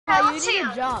You need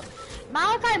to jump.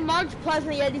 Malachi marks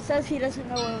Pleasant, yet he says he doesn't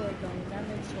know where we're going. That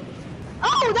makes total sense.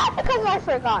 Oh, that's because I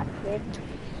forgot, kid.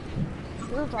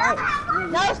 You're right.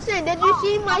 Nelson, did you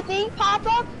see my thing pop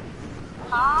up?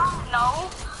 No.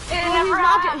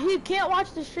 He can't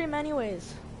watch the stream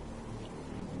anyways.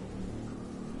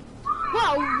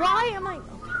 Well, why am I?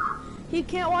 He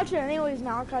can't watch it anyways,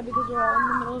 Malachi, because we're all in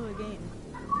the middle of a game.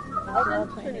 We're all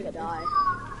playing together. Die.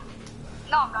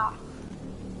 No, I'm not.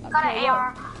 Got an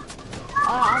AR.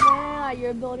 I'm running at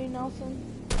your building, Nelson.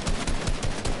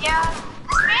 Yeah,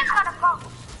 this man's got a phone.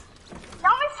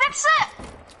 Help me fix it.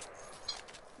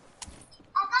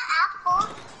 I got apple.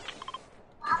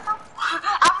 I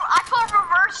put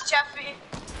ReVeRzE, Jeffy.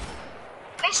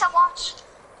 Lisa, watch.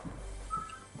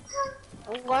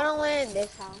 I'm gonna win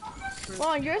this house.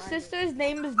 Well, your sister's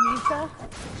name is Nisha?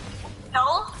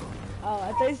 No. Oh,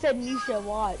 I thought you said Nisha,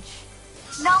 watch.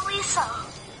 No, Lisa.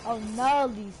 Oh, no,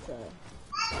 Lisa.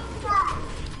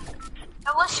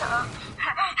 Alicia.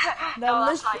 No,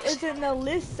 that's nice. Is it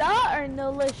Melissa or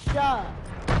Nelisha?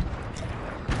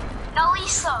 No,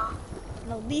 Lisa.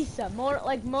 No, Lisa. More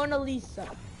like Mona Lisa.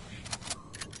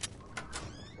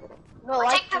 No,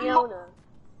 like Fiona.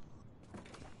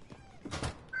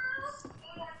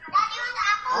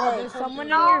 Oh, there's someone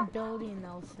in your building,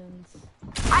 Nelson's.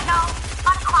 I know.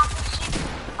 I'm clapping shit.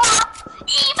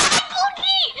 Eat my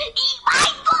booty! Eat my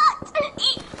butt!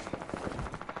 Eat.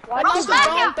 Why don't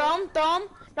throw him?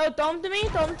 No, throw him to me.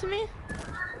 Throw him to me.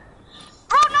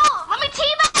 Bro, no. Let me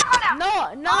teabag on him.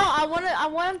 No. I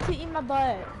want him to eat my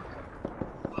butt.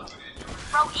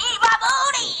 Bro, eat my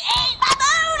booty! Eat my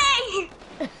booty!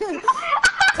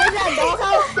 Did that dog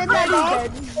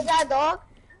out? Did that dog?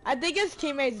 I think his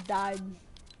teammates died.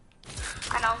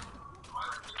 I know.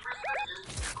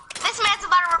 This man's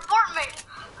about to report me.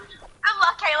 Good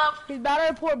luck, Caleb. He's about to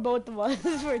report both of us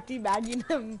for teabagging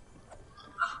him.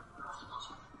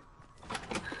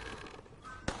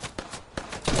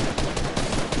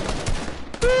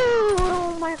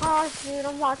 Oh my gosh, dude,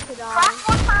 I'm about to die. Crack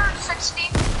one for 60.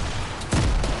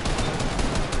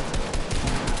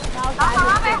 Now,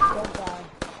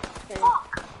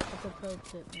 Fuck. That's a pro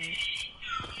tip, man.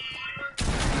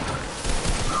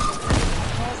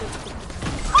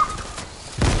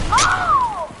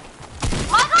 Oh!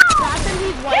 My God! Crack him,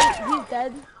 he's white, he's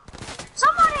dead.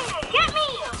 Somebody, get me!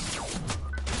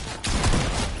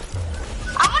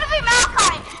 I'm gonna be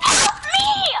Malachi. Help me!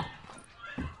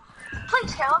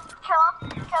 Please, Caleb. Caleb.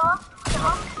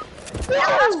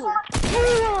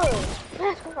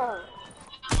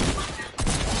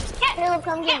 Caleb,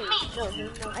 come get me.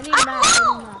 I need Matt.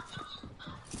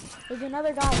 There's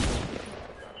another guy. He's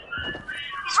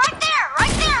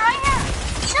right here.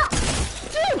 Shoot.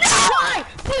 Dude, why?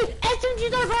 Dude,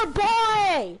 SMGs are our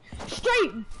boy!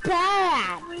 Straight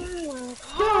bad! They're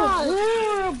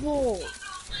horrible!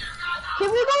 Can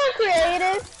we go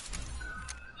creative?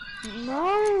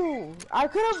 No! I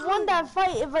could have won that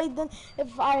fight if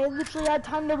I literally had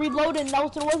time to reload and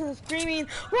Nelson wasn't screaming,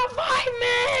 "Revive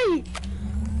me!"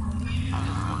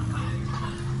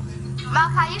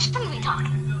 Malachi, you shouldn't be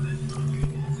talking.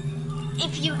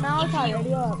 Malachi,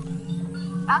 ready up.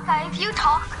 Okay, if you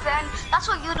talk, then that's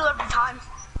what you do every time.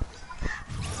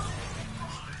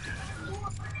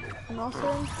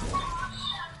 Nelson?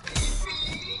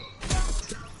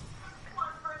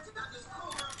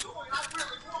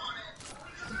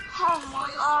 Oh my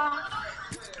God.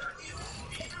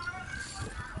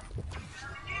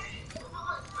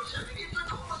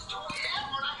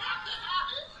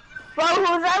 Bro,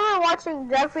 who's ever watching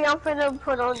Jeffrey, I'm finna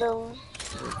put on the...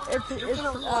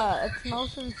 It's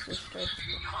Nelson's sister.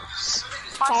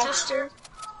 My sister.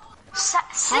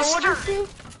 Sister. How old is she?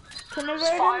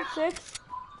 Kindergarten? 6?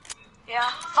 Yeah,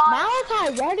 5.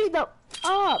 Malachi, ready the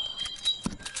up.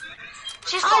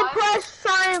 She's 5. I pressed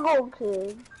triangle,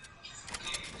 kid.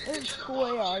 It's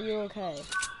square, are you okay?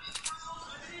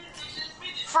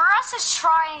 For us, it's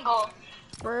triangle.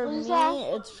 For me,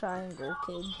 it's triangle,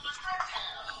 kid.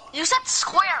 You said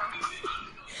square.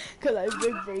 Cause I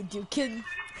big you, kid.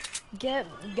 Get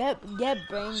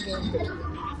brain gamed.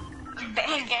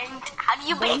 Brain gamed? How do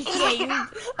you brain game?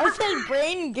 I said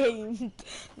brain gamed,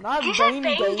 not You brain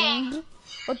said bang gamed.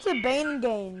 What's a brain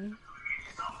game?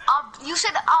 You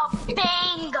said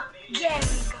bang gang.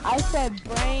 I said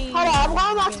brain. Hold on, I'm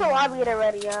going back to the lobby to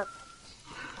ready up.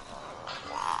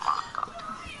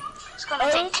 It's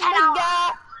gonna take 10 hours.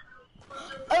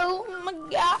 Oh my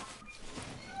God.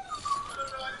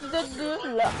 You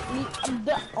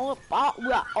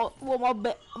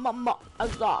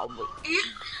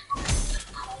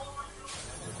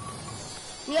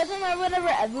guys remember whenever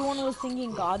everyone was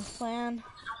singing God's Plan?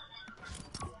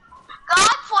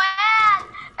 God's plan!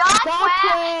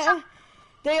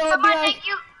 They all be Somebody like, take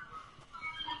you.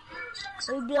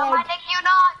 they'd be Somebody like, take you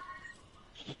not.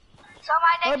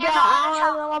 Somebody they'd take be you like, not. I was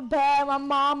in my bed, my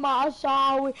mama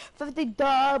saw me, 50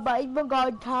 dub, but even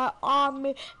got cat on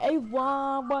me,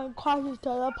 A1 when crashes to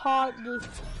the party,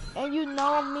 and you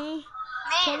know me,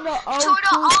 from the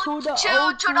O2 to the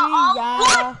O3,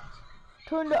 yeah,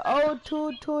 from the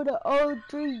O2 to the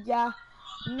O3, yeah.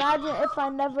 Imagine if I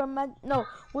never met, no,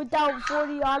 without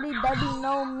 40 Audi, baby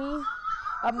know me.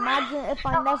 Imagine if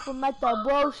I never met the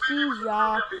broskies,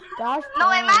 y'all. That's No,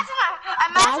 playing. imagine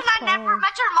I never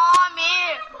met your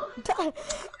mommy.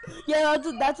 Yeah,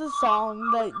 that's a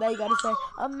song that you gotta say.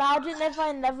 Imagine if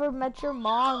I never met your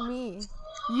mommy.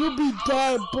 You be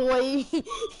dead, boy.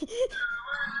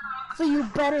 So you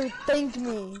better thank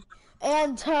me.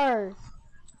 And her.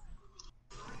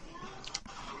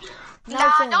 Nah,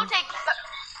 Nelson, don't take.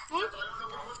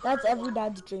 that's every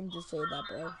dad's dream to say that,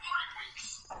 bro.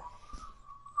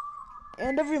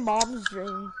 And every mom's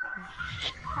dream.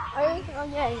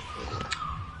 Okay.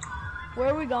 Where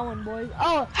are we going, boys?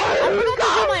 Oh, I forgot to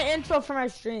do my intro for my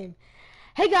stream.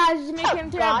 Hey guys, it's me, Kim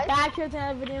Tara, back here with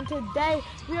another video. And today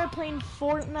we are playing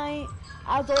Fortnite.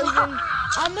 As always, and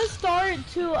I'm gonna start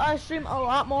to stream a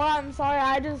lot more. I'm sorry,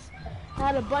 I just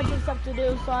had a bunch of stuff to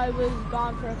do, so I was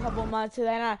gone for a couple months. And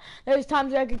then there's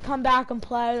times where I could come back and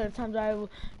play. There's times I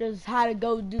just had to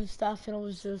go do stuff, and it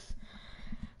was just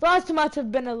the last 2 months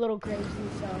have been a little crazy.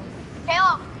 So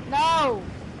Caleb. no.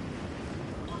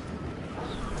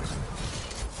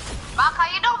 Maka,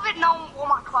 you don't even know what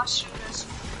my question is.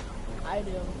 I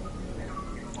do.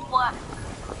 What?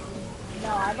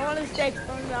 No, I don't want to stay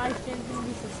from the ice cream to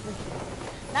be suspicious.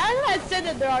 Now that I said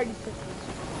that, they're already suspicious.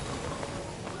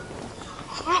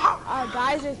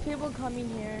 Guys, there's people coming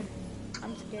here.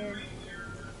 I'm scared.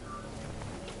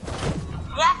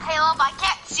 Yeah, Caleb, I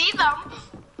can't see them.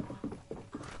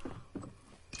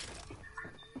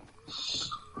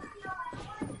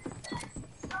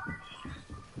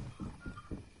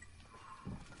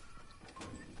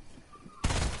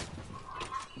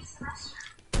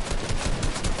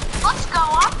 Let's go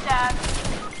up then.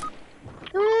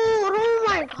 Dude, oh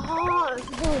my god.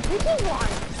 Dude, this is like...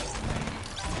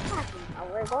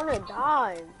 We're gonna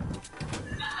die.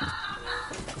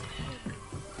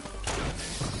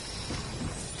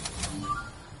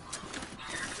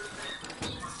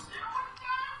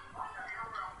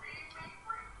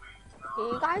 Can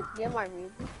you guys get my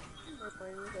music?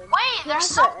 Wait, there's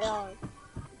some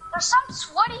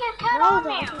sweaty kid on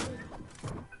me.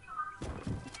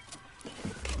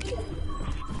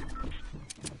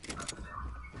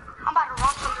 I'm about to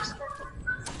run from this kid.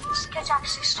 This kid's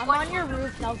actually sweaty. I'm on your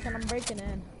roof, Nelson. I'm breaking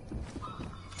in.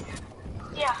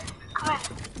 Yeah, come in.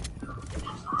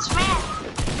 It's me.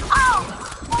 Oh,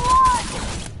 what?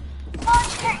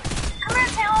 Oh, okay. Come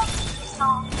here, Caleb. No.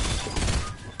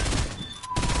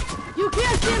 You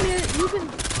can't see him here. You can...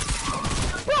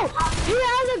 Bro, he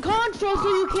has a control so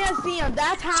you can't see him.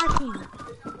 That's hacking.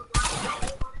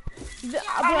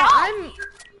 I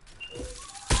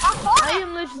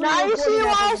am literally... Now you see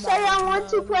why I say I want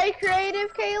to play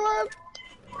creative, Caleb?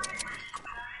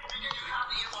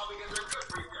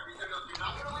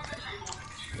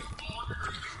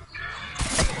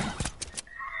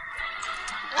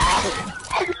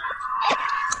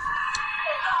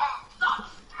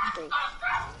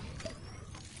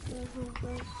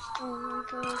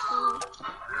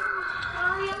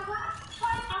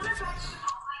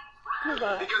 Because I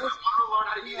want to learn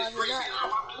how to eat his green bean. I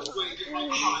want to lose weight, get my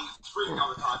body screaming all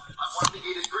the time. I want to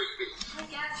eat his green bean.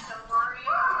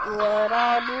 What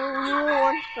all do you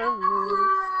want from me?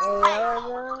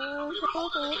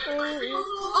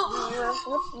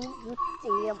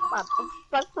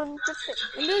 And this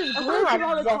glitch of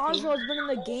all the consoles has been in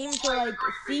the game for like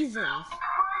seasons.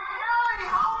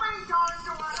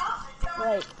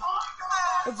 Like,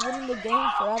 it's been in the game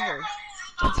forever.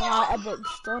 But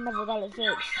still never got it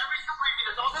fixed.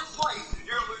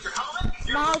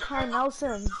 Malachi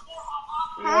Nelson.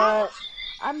 What?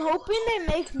 I'm hoping they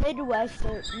make Middle West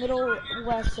servers.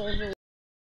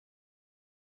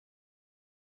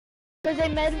 Because they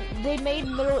made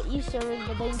Middle East servers,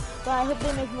 but I hope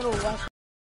they make Middle West.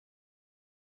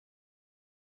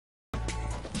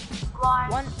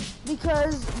 Why?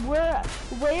 Because we're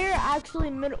actually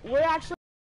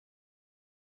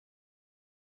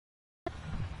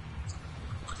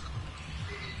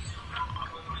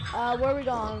where are we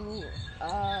going? No,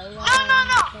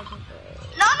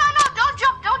 don't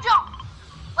jump.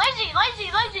 Lazy.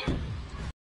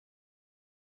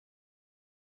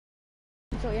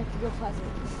 So we have to go Pleasant.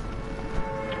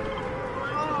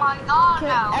 Oh my god, Okay,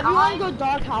 now. everyone go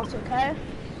doghouse, okay?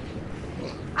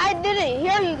 I didn't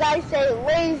hear you guys say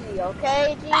lazy,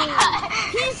 okay?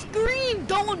 Jeez. He screamed,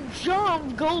 don't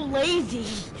jump, go lazy.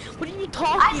 What are you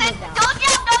talking I said, about? don't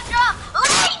jump,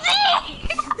 lazy!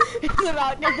 In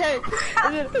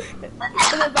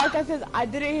the back I says, I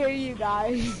didn't hear you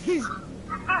guys.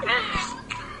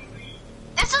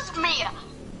 This is me.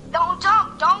 Don't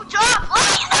jump, lazy!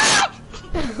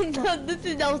 No, this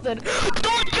is Nelson.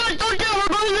 Don't jump, we're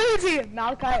going lazy.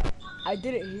 Malachi, I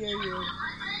didn't hear you.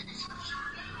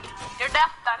 You're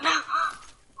deaf then.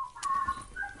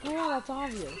 Oh yeah, that's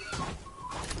obvious.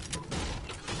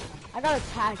 I got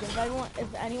attacked.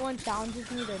 If anyone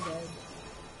challenges me, they're dead.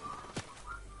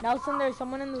 Nelson, there's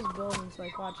someone in this building, so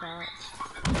like, watch out.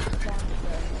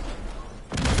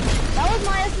 That was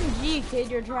my SMG, kid.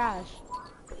 You're trash.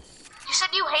 You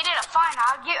said you hated it. Fine,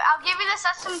 I'll give you this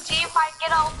SMG if I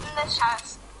get open this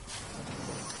chest.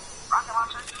 Rocket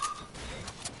launcher.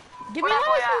 Give me my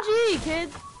SMG, kid.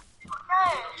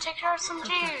 Okay, take your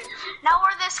SMG. Now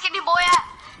where the skinny boy at?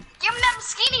 Give him them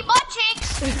skinny butt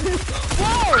cheeks.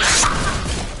 Whoa!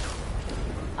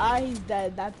 Ah, he's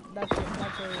dead. That's what it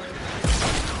is.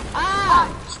 Ah!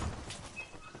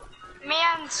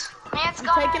 Man's I'm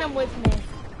got taking him with me.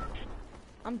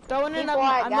 I'm throwing him.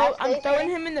 I'm throwing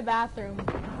him in the bathroom.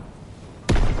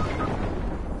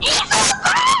 He's so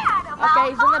bad! Okay,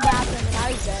 he's in the bathroom and now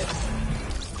he's dead.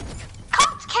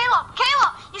 Come, Caleb,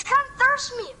 he's gonna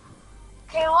thirst me.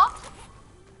 Caleb,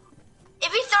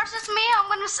 if he thirsts me, I'm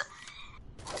gonna.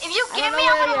 If you give me,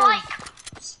 I'm gonna like.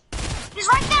 He's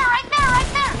right there.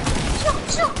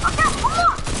 Shoot. Okay, one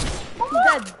more. He's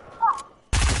dead.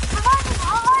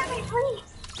 Revive me, please.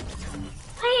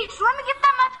 Please, let me get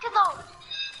that medkit though.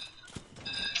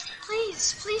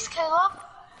 Please, Caleb.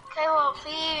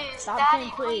 Please. Stop Daddy,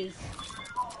 saying please.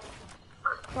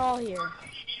 Crawl here.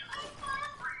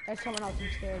 There's someone else.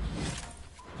 I'm scared.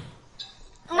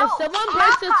 No, If someone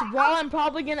breaks this wall, I'm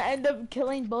probably gonna end up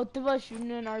killing both of us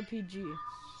shooting an RPG.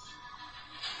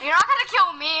 You're not gonna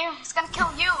kill me. It's gonna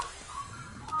kill you.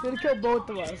 He's gonna kill both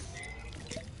of us.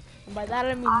 And by that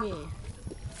I mean me.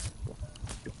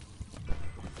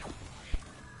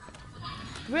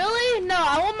 Really? No,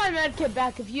 I want my medkit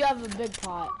back if you have a big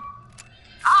pot.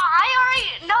 I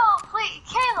already know. Please,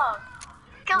 Caleb,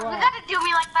 you gotta do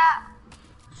me like that.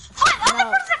 What? Other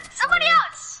person, somebody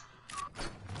else.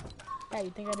 Yeah, you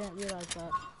think I didn't realize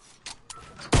that?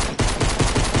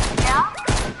 Yeah.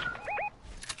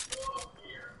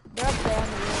 They're up there on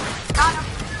the roof. Got him.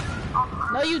 Oh.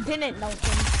 No, you didn't,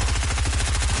 Nelson.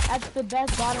 That's the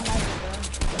best bottom ever,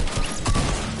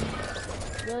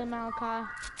 bro. Really, Malachi?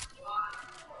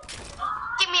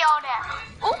 Give me all that.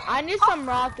 Ooh. I need some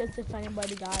rockets if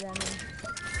anybody got any.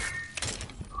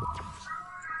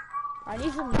 I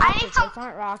need some rockets. Those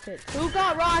aren't rockets. Who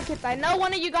got rockets? I know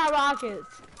one of you got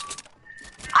rockets.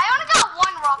 I only got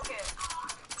one rocket.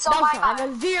 So No, I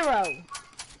got 0.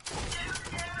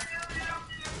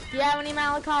 Do you have any,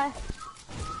 Malachi?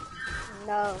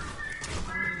 No.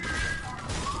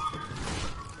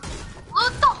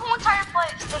 Loot the whole entire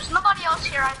place. There's nobody else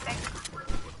here, I think.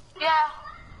 Yeah.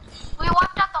 We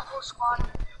wiped out the whole squad.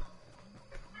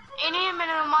 Any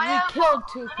minute, We killed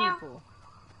 2 people.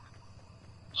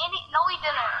 No, we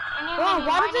didn't. Bro,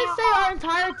 why does it say our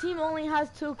entire team only has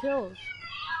 2 kills?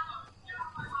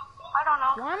 I don't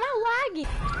know. Why am I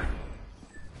lagging?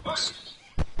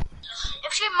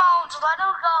 If she moans, let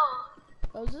her go.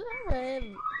 Those are red.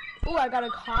 Ooh, I got a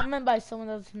comment by someone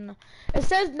that's. It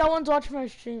says no one's watching my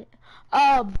stream.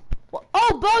 Oh,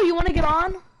 Bo, you want to get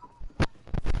on?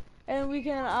 And we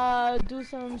can do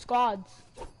some squads.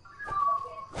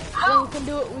 Yeah, we can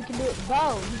do it.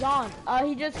 Bo, he's on.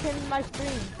 He just came to my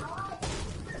stream.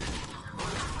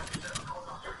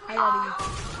 Already.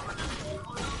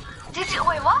 Did you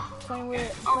wait? What? Playing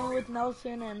with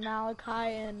Nelson and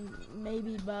Malachi and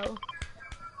maybe Bo.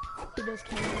 He just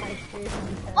came to my stream.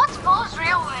 What's Bo's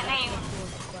real name?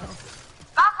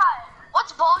 Malachi,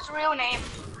 what's Bo's real name?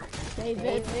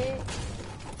 David?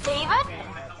 David?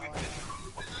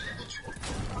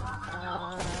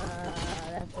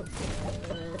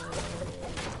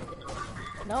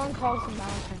 No one calls him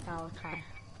Malachi.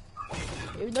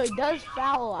 Even though he does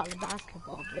foul a lot of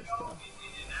basketball, but still.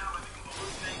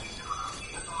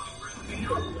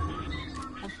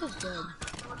 That feels good.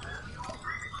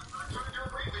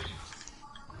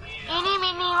 Eeny,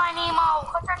 meeny, miny, mo.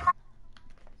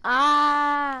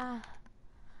 Ah.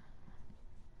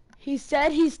 He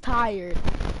said he's tired.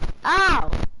 Ow!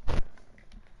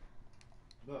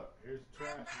 Look, here's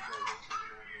trash.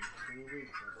 In 2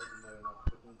 weeks, I told them that I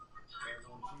put them bags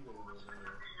on Cheetos over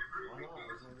there. Why not?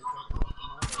 Let's make it take off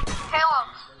tomorrow. Caleb.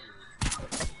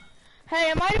 Hey,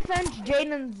 in my defense,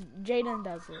 Jaden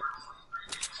does it.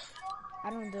 I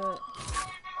don't do it.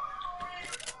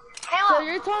 Caleb. So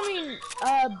you're telling me,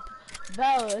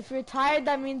 Belle, if you're tired,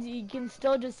 that means you can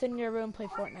still just sit in your room and play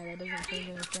Fortnite. That doesn't change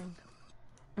anything.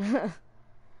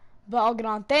 But I'll get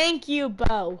on. Thank you,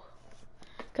 Bo.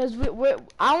 Cause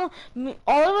all of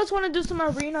us want to do some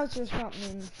arenas or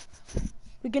something.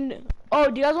 We can do. Oh,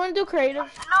 do you guys want to do creative?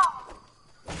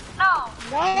 No.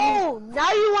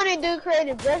 Now you want to do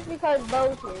creative just because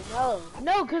Bo's here. No.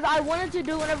 No, cause I wanted to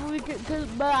do whenever we could.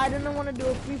 But I didn't want to do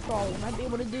a free for all. We might be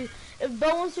able to do. If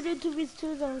Bo wants to do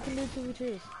 2v2s, then we can do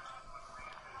 2v2s.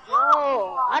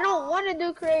 No, I don't want to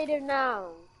do creative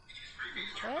now.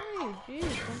 Hey,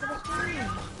 jeez, don't get us screen.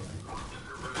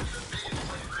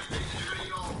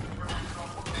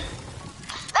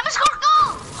 Let me score a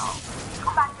goal! Go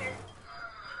back here.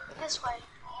 This way.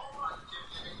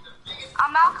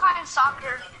 I'm Malachi in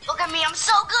soccer. Look at me, I'm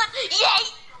so good! Yay!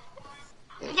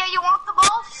 Yeah, you want the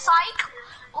ball? Psych!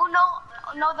 Oh no,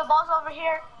 the ball's over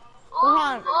here. Hold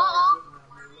on.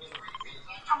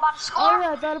 I'm about to score. Oh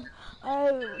yeah, I thought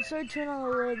I started turning on the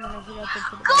road and I forgot to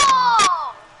put it Go!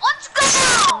 Let's go!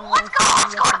 Let's go!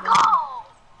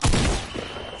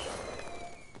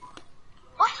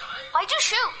 What? Why'd you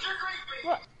shoot?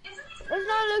 What? That's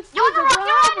not an excuse. You want the That's rocket what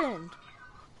ride? happened.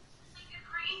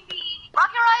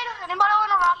 Rocket ride? Anybody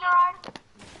want a rocket ride?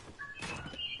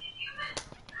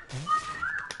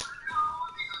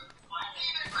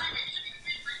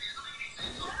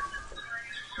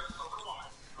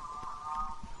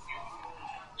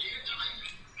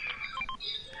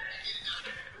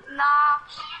 Nah,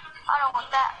 I don't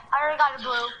want that. I already got a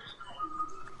blue.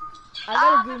 I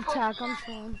got a green tack. I'm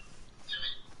fine.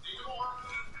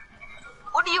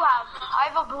 What do you have? I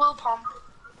have a blue pump.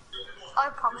 I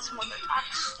promise more than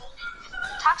tax.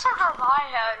 Tax are our buy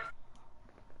head.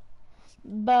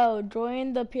 Bo,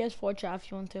 join the PS4 chat if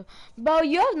you want to. Bo,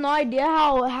 you have no idea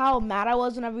how mad I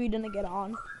was whenever you didn't get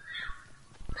on.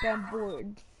 I'm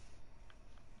bored.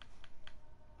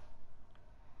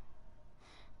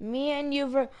 Me and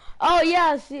you oh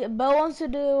yeah, see, Bo wants to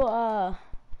do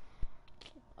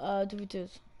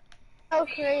 2v2s. So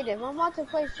creative. I'm about to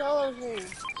play solo here.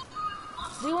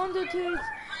 Do you want to do 2v2s?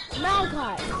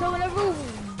 Malachi, so whenever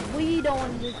we don't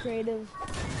want to do creative,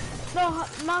 so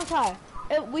Malachi,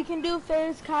 we can do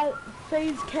Phase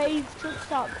K's trick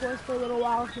shot course for a little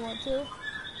while if you want to.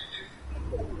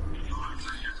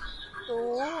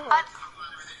 Sure.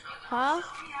 Huh?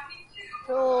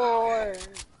 Sure.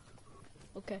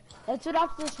 Okay, let's do it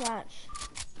after this match.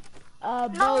 Bo,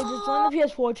 just join the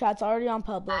PS4 chat. It's already on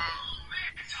public.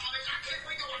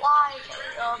 Why?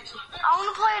 I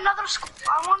want to play another. I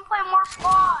want to play more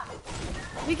squad.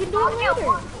 We can do it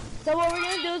later. So what we're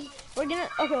gonna do is okay.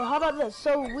 How about this?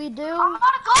 So we do. I'm about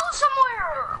to go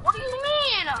somewhere. What do you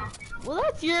mean? Well,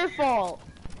 that's your fault.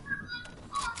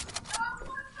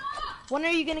 When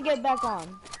are you gonna get back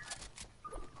on?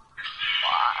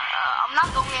 I'm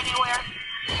not going anywhere.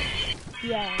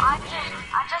 Yeah. I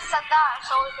just said that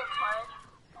so we can play.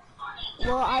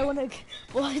 Well,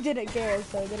 I didn't care,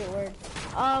 so it didn't work.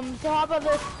 So how about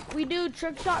this? We do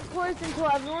trick shot course until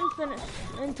everyone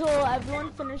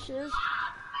finishes.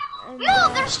 And,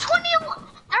 no, there's 20.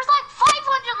 There's like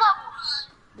 500 levels.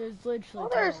 There's literally. No,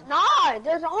 there's not.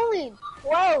 There's only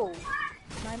 12.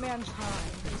 My man's high.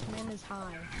 This man is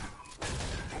high.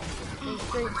 There's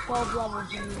straight 12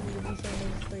 levels and you need to be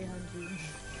saying there's 300.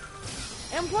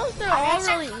 And plus, they're all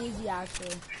really easy,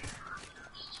 actually.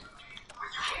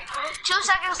 2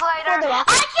 seconds later, I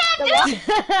can't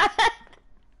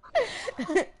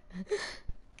do it!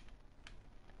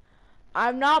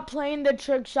 I'm not playing the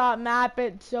trick shot map,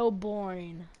 it's so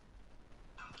boring.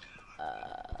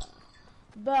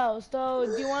 Bo, so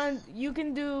you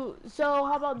can do, so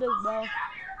how about this, Bo?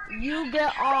 You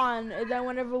get on, and then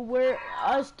whenever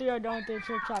us three are done with the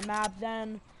trick shot map,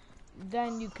 then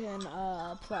you can,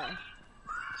 play.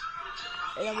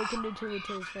 And then we can do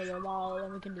 2v2s for a little while, and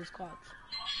then we can do squads.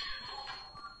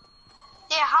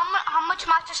 Yeah, how much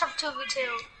matches have 2v2?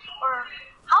 Or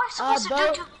how are you supposed to do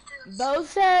 2v2s? Bo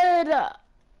said,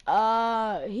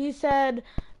 he said,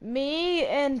 me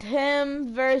and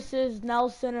him versus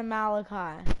Nelson and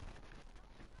Malachi.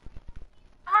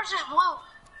 Versus blue.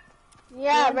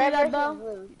 Yeah, red versus Bo?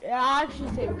 blue. Yeah, I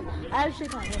actually can't do that.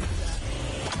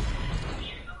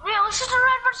 Yeah, let's just do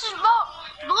red versus blue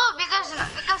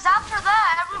because after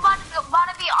that everybody's about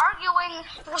to be arguing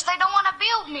because they don't want to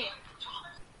build me.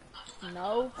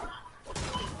 No.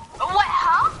 What,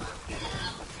 huh?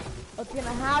 What's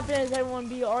gonna happen is everyone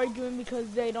be arguing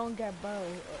because they don't get Bo.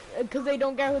 Because they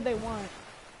don't get who they want.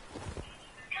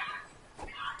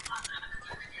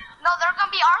 No, they're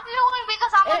gonna be arguing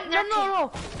because I'm on their team.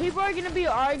 No. People are gonna be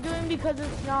arguing because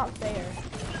it's not fair.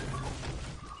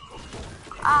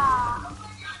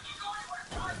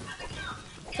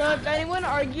 So if anyone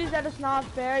argues that it's not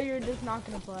fair, you're just not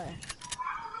gonna play.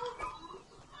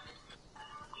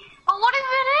 But what if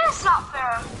it is not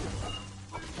fair?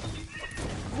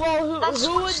 Well,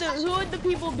 who would the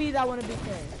people be that want to be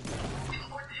fair?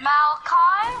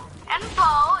 Malachi and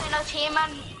Bo in a team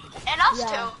and us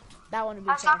two. That wouldn't be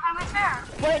That's fair. not gonna be fair.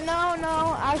 Wait,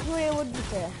 no, actually it would be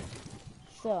fair.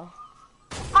 So.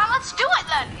 Fine, let's do it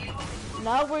then.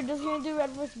 No, we're just gonna do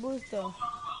red versus blue still.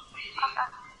 Okay.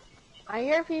 I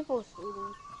hear people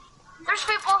shooting. There's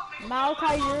people.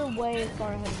 Malachi, you're way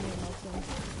far ahead of me, Nelson.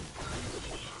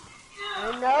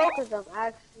 I know, because I'm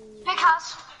actually... Big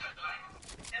house.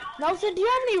 Nelson, do you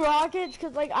have any rockets?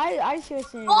 Cause like I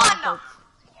seriously need One. rockets.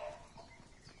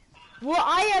 Well,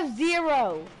 I have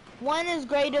 0. 1 is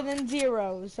greater than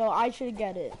 0, so I should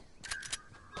get it.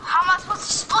 How am I supposed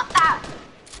to split that?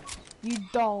 You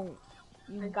don't.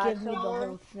 You give me the someone.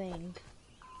 whole thing.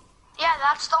 Yeah,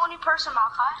 that's the only person,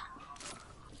 Malachi,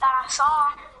 that I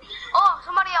saw. Oh,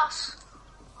 somebody else.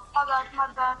 My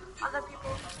bad. Other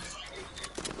people.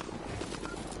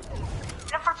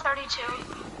 Hit it for 32.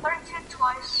 32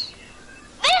 twice.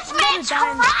 This man's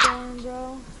crap! Storm,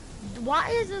 bro. Why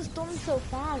is this storm so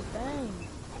fast? Dang.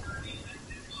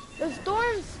 The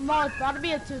storm's small. It's about to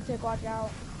be a 2-tick. Watch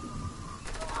out.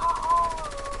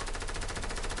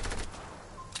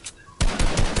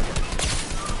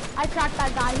 I cracked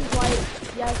that guy. He's white.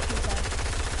 Yes, he's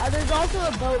dead. There's also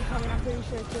a boat coming. I'm pretty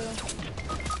sure too.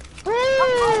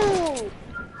 Woo!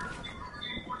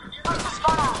 Where's the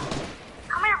spot at?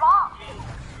 Come here, Bob.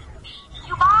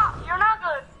 You Bob, you're not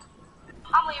good.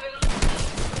 I'm leaving.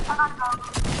 I gotta go.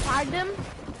 Tagged him.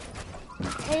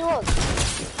 Hey, look.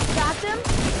 Trapped him.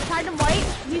 Tagged him white.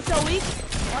 He's so weak.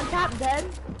 1 tap dead.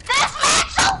 This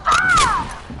man's so bad!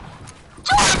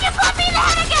 Jordan, you put me in the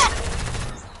head again!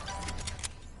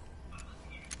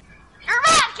 You're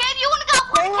mad, kid. You wanna go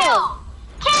for a kill?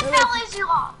 Can't tell lazy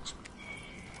launch.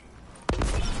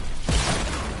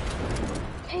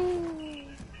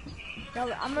 No,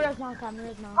 I'm gonna res Malachi.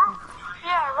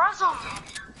 Yeah, ReVeRzE.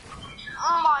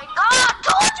 Oh my god,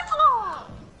 told you so!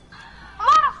 I'm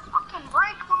on a fucking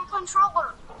break my controller.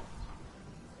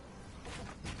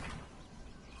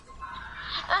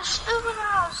 That stupid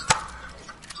ass.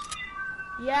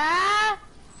 Yeah?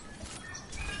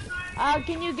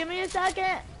 Can you give me a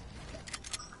second?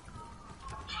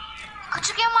 Could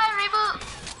you get my reboot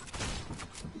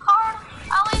card,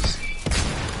 at least?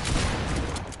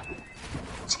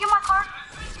 Could you get my card?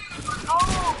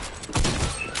 Oh.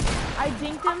 I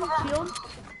dinked him, shield.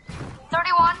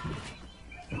 31.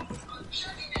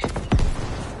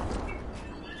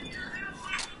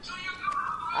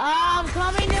 I'm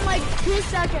coming in like 2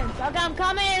 seconds. Okay, I'm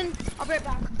coming. I'll be right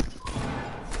back.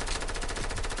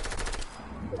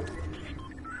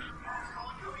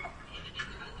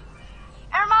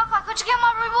 Air Malphite, could you get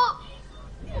my reboot?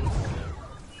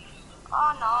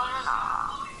 Oh no, you're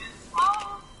not.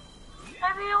 Oh,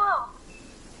 maybe you will.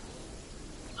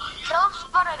 Kills,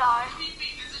 but I die.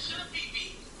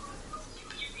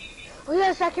 We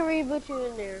got a second reboot you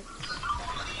in there.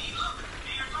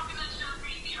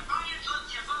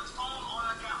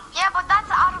 Yeah, but that's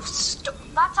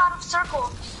out of circle.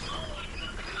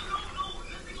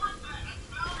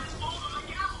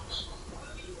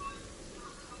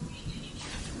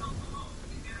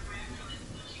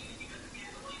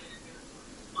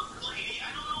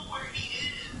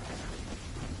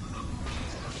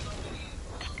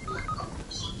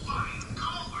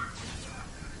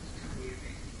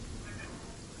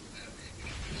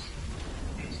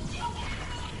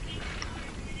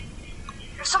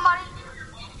 There's somebody.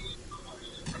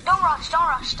 Don't rush.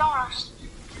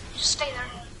 Just stay there.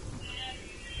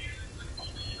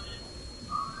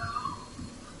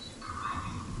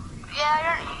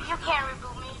 Yeah, you can't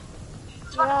reboot me.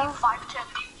 It's about to be 5 tick.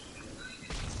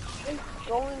 It's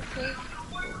going to.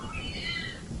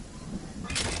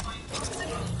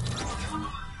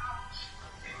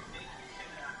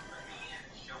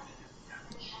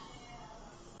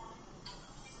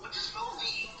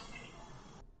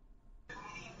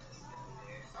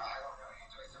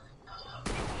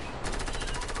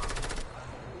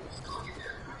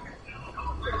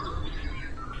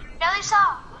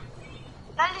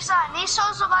 Nelisa,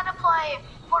 Nisso's about to play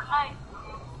Fortnite.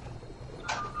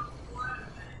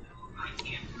 I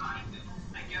can't find it.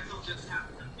 I guess I'll just have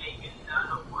to make it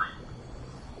another one.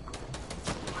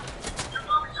 Your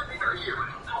mom is something here.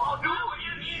 Oh, no,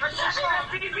 you're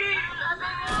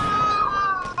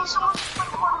Nissa wants to play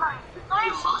Fortnite.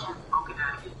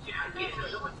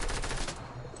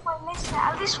 Wait, Nissa,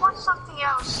 at least watch something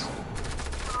else.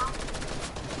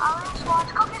 At least watch.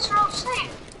 Go get your own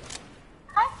sleep.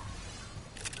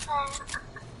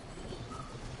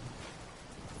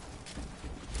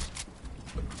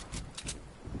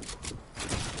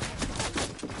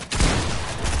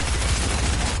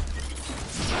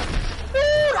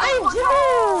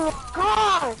 Oh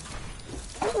God!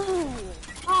 Ooh,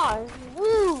 God,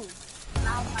 woo!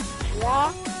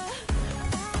 Yeah.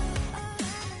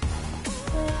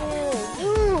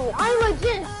 Ooh, I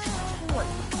legit.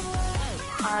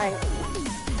 Alright.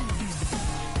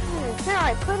 Can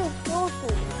I put a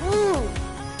filter? Ooh.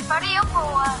 Ready up for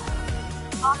what?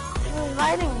 I'm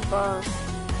inviting bro.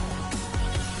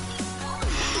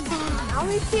 Now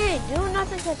we can't do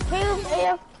nothing because Caleb's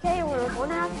AFK. We're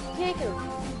gonna have to kick him.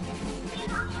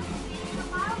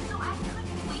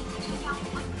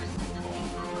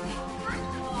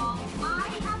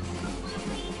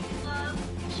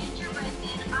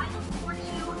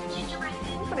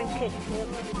 I'm gonna kick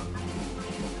Caleb.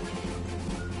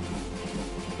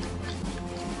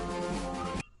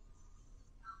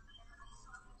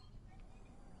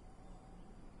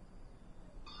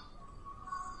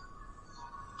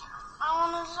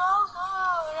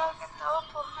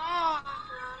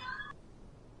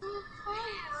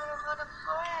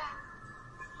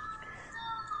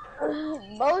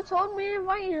 Bo told me to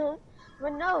invite him,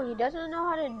 but no, he doesn't know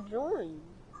how to join.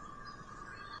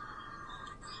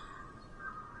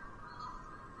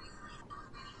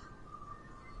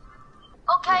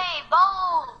 Okay, Bo.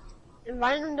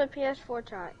 Invite him to PS4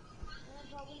 chat.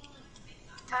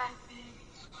 Okay.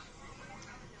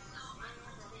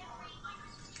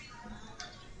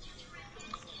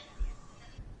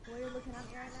 What are you looking at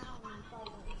me right now? I'm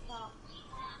probably gonna stop.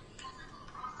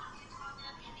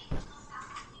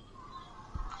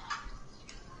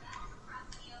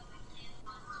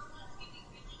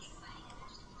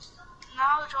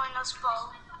 Now join us, Bo.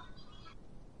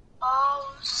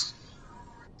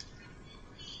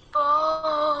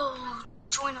 Bo.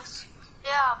 Join us.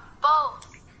 Yeah, Bo.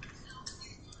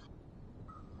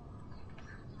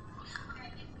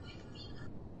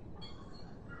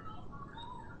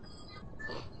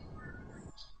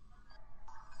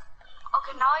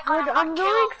 Okay, now I gotta I'm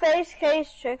doing face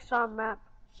case tricks on map.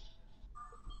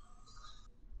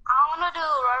 I wanna do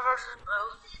ReVeRzE, Bo.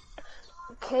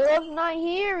 Caleb's not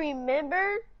here,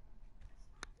 remember?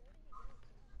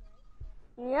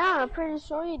 Yeah, I'm pretty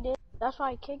sure he did. That's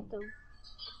why I kicked him.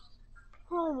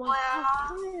 Oh my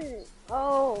God.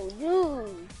 Oh,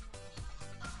 dude.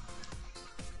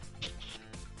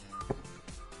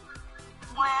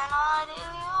 When I did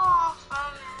you all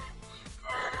from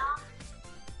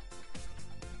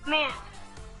me.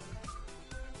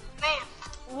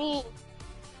 Me.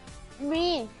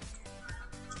 Me.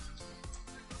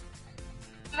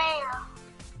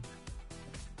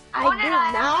 I do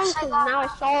now because now I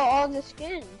saw all the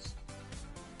skins.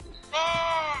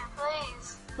 Man,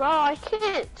 please. Bro, I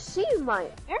can't see my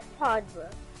AirPod, bro.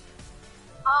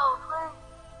 Oh,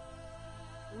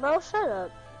 please. Bro, shut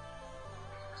up.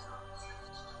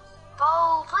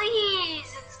 Bo,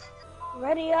 please.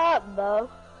 Ready up, bro.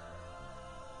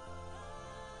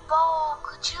 Bo,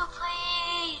 could you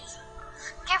please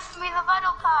give me the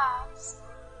battle pass?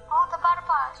 I want the battle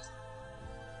pass.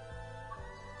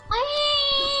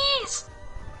 Please.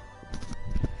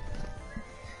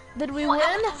 Did we win?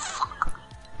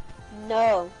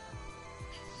 No.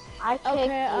 I kicked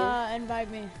Okay,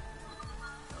 invite me.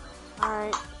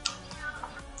 Alright.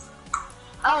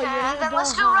 Oh, Okay, you're and then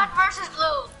let's do huh? red versus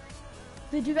blue.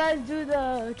 Did you guys do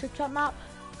the trick shot map?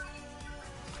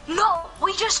 No,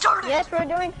 we just started. Yes, we're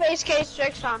doing face case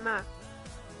tricks on map.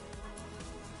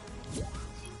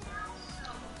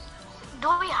 Do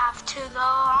we have to though?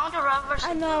 I want to ReVeRzE.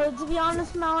 I know, to be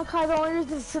honest, Malachi, the only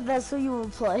reason I said that so you will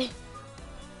play.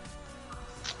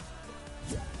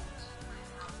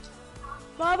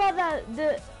 But how about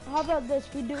that? How about this?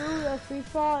 We do a free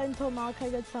fall until Malachi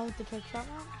gets done with the trick shot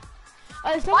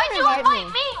map. Why'd you invite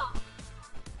me?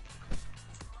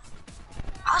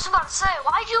 I was about to say,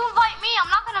 why'd you invite me? I'm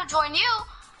not gonna join you.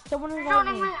 Someone invite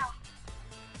me.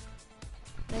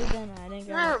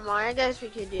 Never mind, I guess we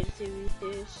could do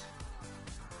 2v2s.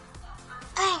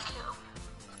 Thank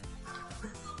you.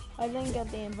 I didn't get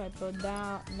the invite, but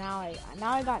now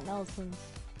I got Nelson's.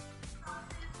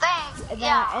 Thanks. And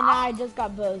yeah. and now I just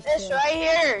got Bo's This too. right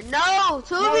here. No,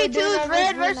 2v2 is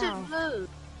red versus now. blue.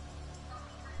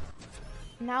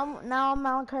 Now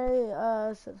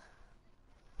Malachi said,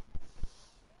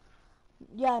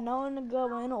 yeah, no one to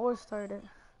go in or start it.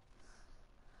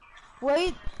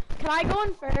 Wait, can I go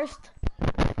in first?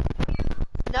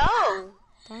 No.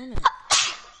 Darn it.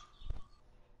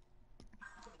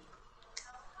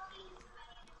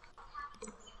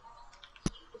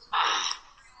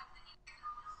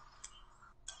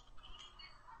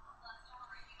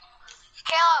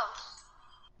 Caleb.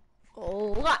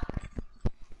 Oh, what?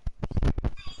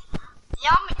 You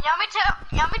want me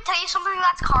to tell you something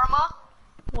that's karma?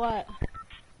 What?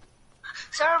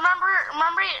 So So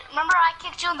remember I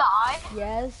kicked you in the eye?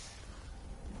 Yes.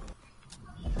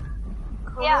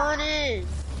 Come on in.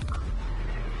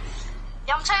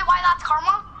 Yeah, I'm telling you why that's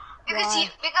karma. Why?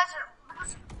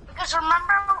 Because remember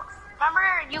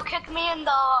you kicked me in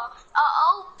the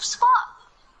O spot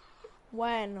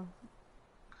When? when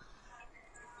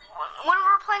we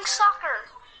were playing soccer.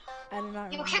 I do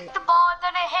not You remember. kicked the ball and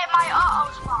then it hit my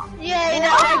spot. Yeah,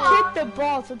 Well, I kicked the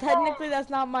ball, so technically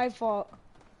that's not my fault.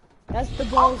 That's the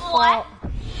ball's fault.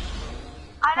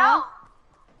 I know.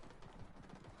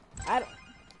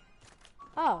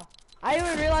 Oh, I didn't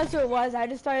even realize who it was. I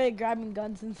just started grabbing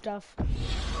guns and stuff. Yeah,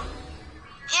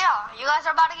 you guys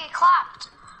are about to get clapped.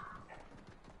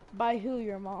 By who?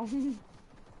 Your mom?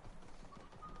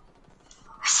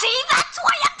 See, that's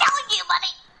why I'm telling you,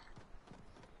 buddy.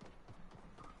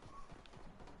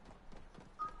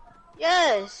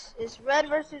 Yes, it's red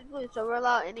versus blue, so we're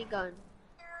allowed any gun.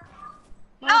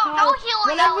 No healing.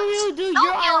 Whenever you do no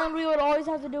your healing. island, we would always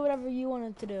have to do whatever you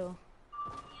wanted to do.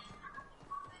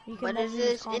 You can But never is use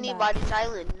this combat. anybody's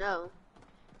island? No.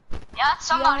 Yeah, it's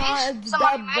somebody's. Yeah, it's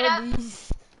Somebody dead made it.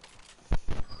 buddies.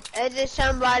 Is it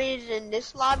somebody's in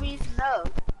this lobby? No.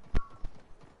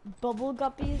 Bubble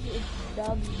guppies, it's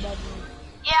dubs buddies.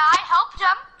 Yeah, I helped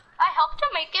him. I helped him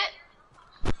make it.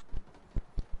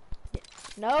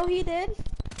 No, he did.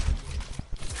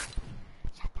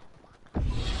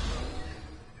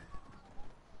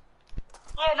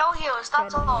 Yeah, no heals.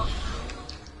 That's Okay, all.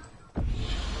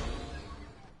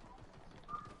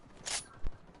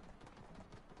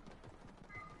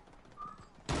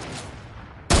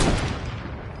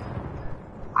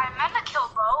 I meant to kill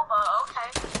Bo, but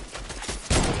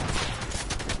okay.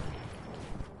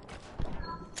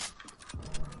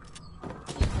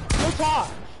 Good talk.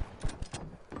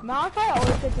 Malachi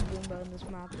always gets a boom bow in this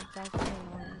map. It's actually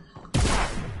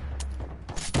annoying.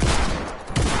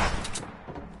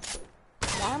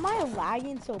 Why am I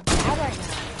lagging so bad right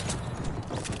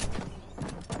now?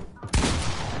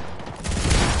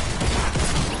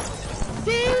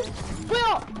 See?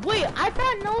 Wait, I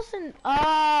thought Nelson.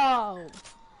 Oh.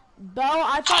 Bo,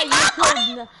 I thought you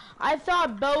killed. I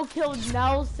thought Bo killed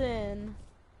Nelson.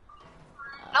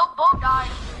 No, Bo died.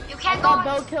 You I can't thought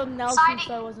go Bo killed Nelson, inside.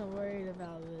 so I wasn't worried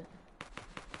about it.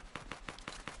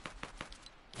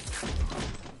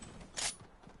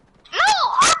 No,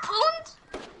 harpoons.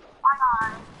 Why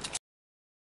not?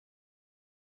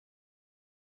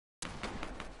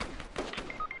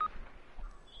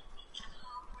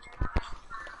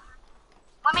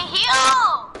 Let me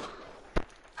heal.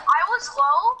 I was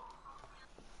low.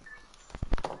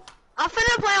 I'm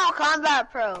finna play on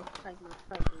Combat Pro. Like my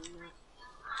fucking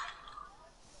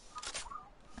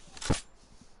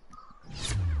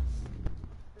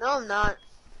no, I'm not.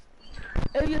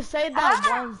 If you say that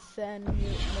once, then you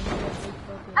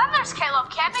Then there's Caleb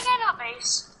camping in the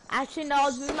base. Actually, no,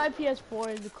 it's me. My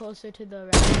PS4 is closer to the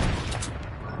right.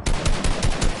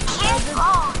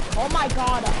 Oh my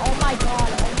god, oh my god,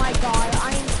 oh my god,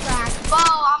 I am cracked.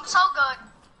 Whoa, I'm so good.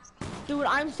 Dude,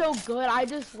 I'm so good. I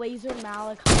just lasered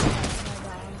Malachi. Oh my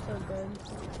god, I'm so good.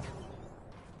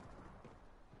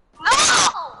 No!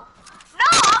 No,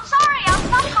 I'm sorry. I'm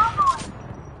not comboing.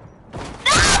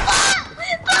 No!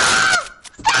 Stop!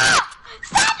 Stop!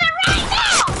 Stop it right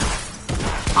now!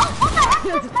 Oh, what the heck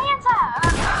is this man's at?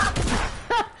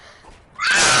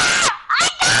 I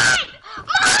died!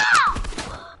 Mom!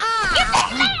 Get that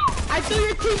man! I threw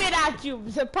your teammate at you.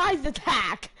 Surprise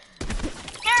attack.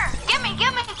 Here, gimme.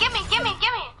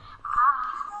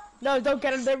 No, don't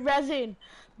get him. They're resin.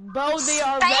 Bo, they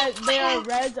are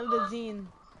res of the zine.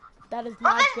 That is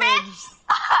not this good. man, this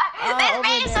over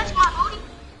man is there. such my booty.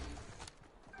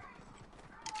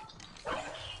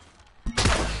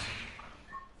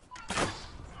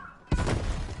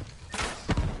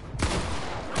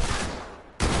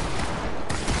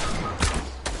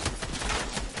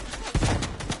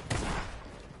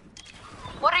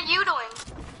 What are you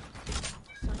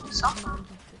doing? Something.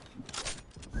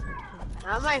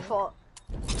 Not my fault.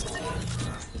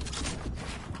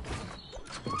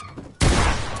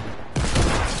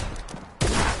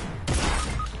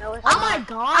 No, it's Oh not. my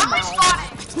god, I'm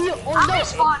Malachi.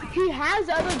 respawning. He has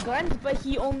other guns, but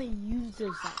he only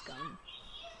uses that gun.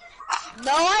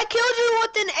 No, I killed you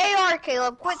with an AR,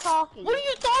 Caleb. Quit talking. What are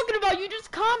you talking about? You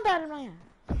just combated my ass.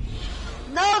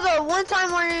 No, the one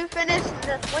time when you finished,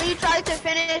 when you tried to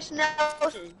finish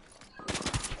Nelson.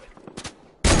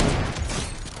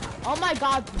 Oh my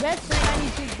god, that's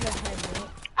 392 to the head, bro.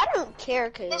 I don't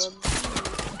care, Caleb.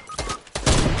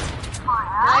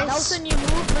 Nice. Nelson, you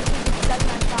move versus the 7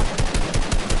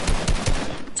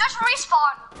 Just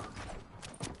respawn.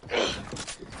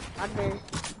 I've been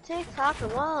TikTok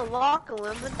and while I'm walking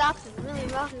with my doctor's really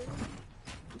rocking.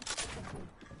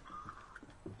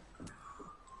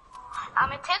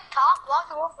 I'm in TikTok,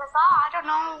 walking over I don't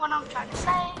know what I'm trying to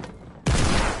say.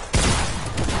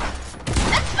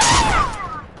 It's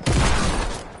bad!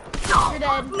 No, You're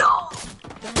dead. no!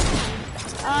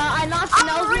 I knocked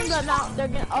Nelson, but now they're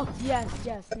gonna. Oh yes,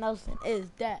 Nelson is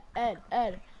dead. Ed.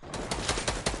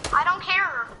 I don't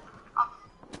care.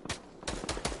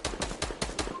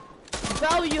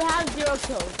 Bro, you have 0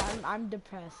 kills. I'm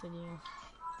depressed in you.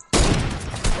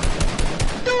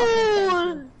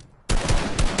 Dude!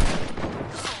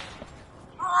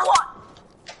 What?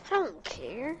 I don't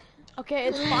care. Okay,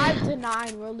 it's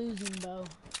 5-9. We're losing, Bo.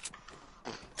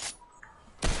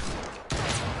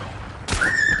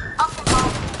 Okay,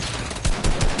 Mom.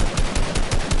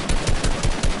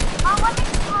 Mom, what is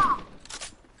wrong?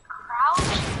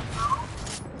 Crouch?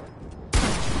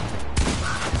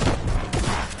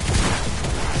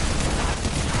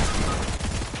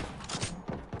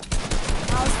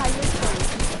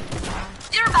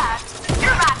 You're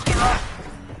bad, Caleb.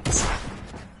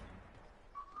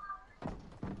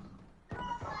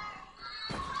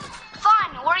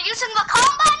 Fine, we're using the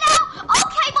combat now?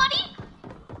 Okay, buddy.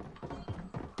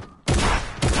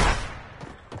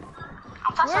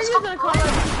 We're using the combat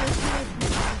because you're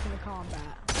using the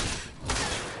combat.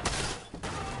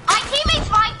 My teammate's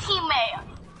my teammate.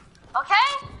 Okay?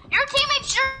 Your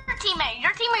teammate's your teammate.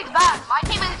 Your teammate's bad. My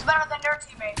teammate's better than your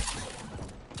teammate.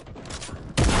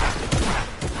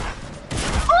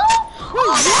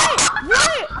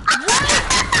 Wait!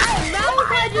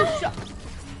 Malachi just shot.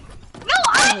 No,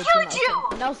 I killed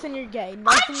you! Nelson, you're gay.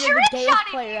 Nelson, you're the gayest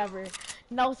player ever.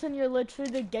 Nelson, you're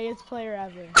literally the gayest player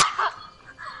ever.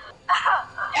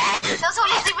 This one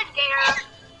is even gayer.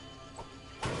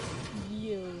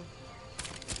 You.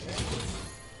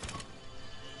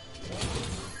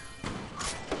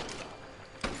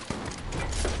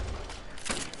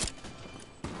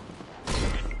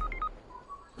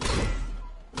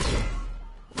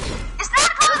 It's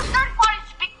not called third party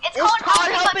speak. It's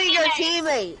called helping your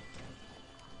teammate.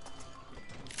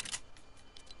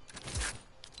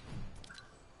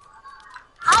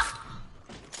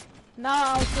 No,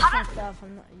 I'll fix my stuff.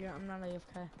 I'm not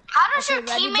AFK. How does your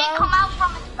ready, teammate Bo? come out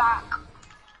from his back?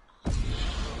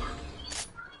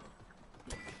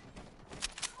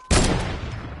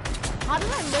 How did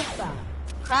I miss that?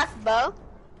 Crack Bo.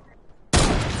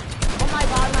 Oh my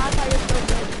god, Malachi, you're so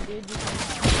good, dude. You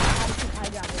how did you tie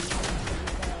down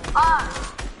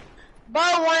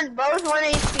Bo's 1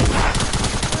 HP.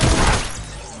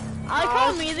 I like how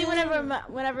immediately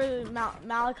whenever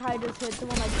Malachi just hits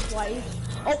someone like twice.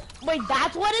 Oh, wait,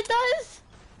 that's what it does?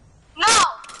 No!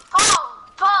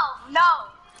 Bo, no!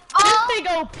 This Bo! thing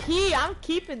OP, I'm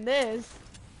keeping this.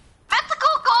 Mythical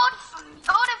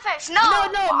golden fish, no!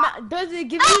 No, does it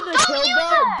give you the don't kill, use Bo?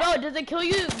 it! Bo, does it kill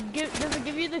you? Does it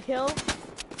give you the kill?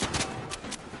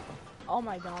 Oh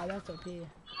my god, that's OP.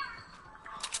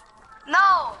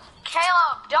 No!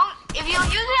 Caleb, don't. If you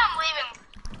use it, I'm leaving.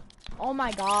 Oh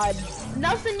my god.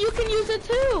 Nelson, you can use it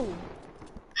too!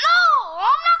 No!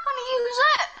 I'm not gonna use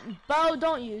it! Bo,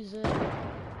 don't use it.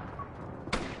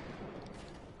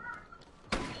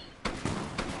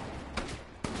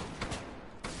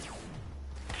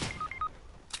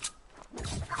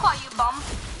 What, you bum?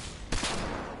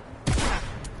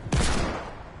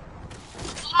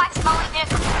 Eat my smelly dick.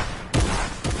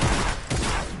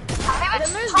 I'm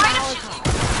even trying to shoot you.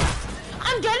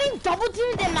 I'm getting double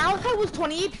teamed and Malachi was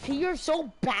 20 HP. You're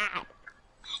so bad.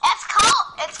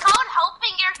 It's called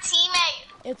helping your teammate.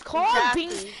 It's called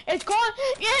Exactly. it's called,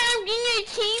 yeah, I'm being a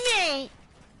teammate.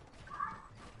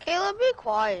 Caleb, be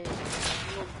quiet.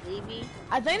 Little baby.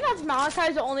 I think that's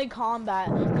Malachi's only comeback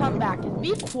is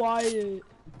be quiet.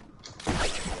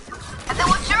 And then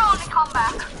what's your only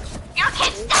comeback? Your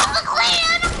kids down the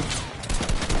clan!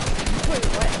 Wait,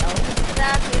 what else?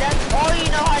 Exactly. That's all you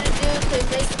know how to do to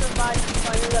make somebody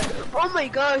fun. You're like, oh my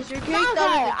gosh, you're kicked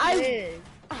out of the kid.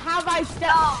 Have I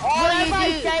said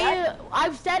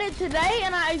I've said it today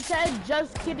and I said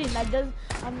just kidding.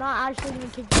 I'm not actually gonna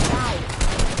kick you out.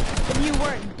 If you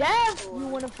weren't deaf, you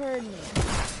would have heard me.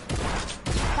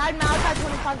 Tag Malachi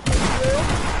 25 to through.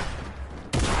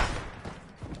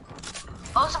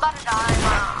 I was about to die,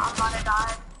 but I'm about to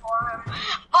die for him.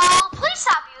 Oh, please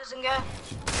stop using it.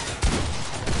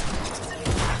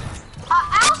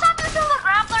 I'll stop using the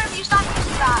grappler if you stop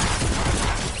using that.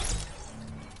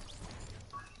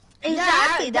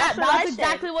 Exactly. Yeah, that's what I that's said.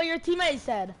 exactly what your teammate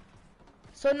said.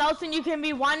 So Nelson, you can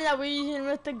be whining that we're using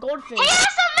mythic goldfish. He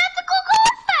has a mythical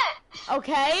goldfish!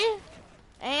 Okay,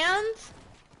 and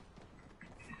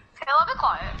Caleb, be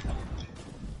quiet.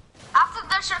 After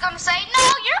are gonna say,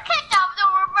 no, you're kicked out of the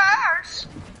reverse.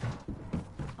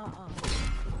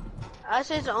 That's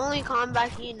his only combat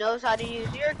he knows how to use.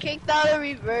 You're kicked out of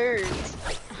reverse.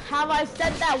 Have I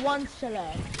said that once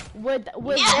today? With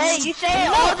yeah, you say it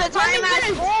all the time at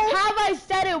school. Have I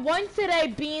said it once today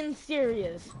being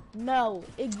serious? No,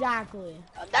 exactly.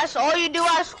 That's all you do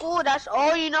at school. That's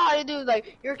all you know how to do.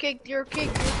 Like, you're kicked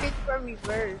from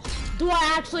reverse. Do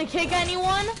I actually kick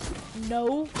anyone?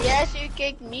 No. Yes, you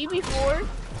kicked me before.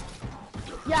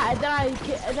 Yeah, and then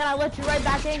I let you right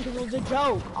back in because it was a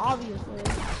joke, obviously.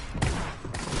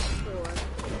 Sure.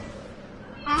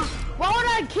 Why would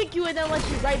I kick you and then let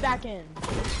you right back in?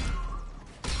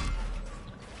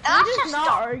 Can That's we just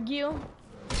not argue?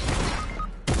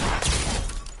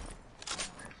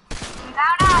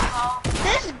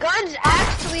 This gun's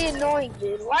actually annoying,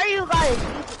 dude. Why are you guys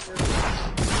using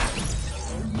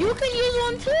it? You can use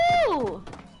one too.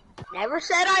 Never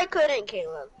said I couldn't,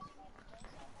 Caleb.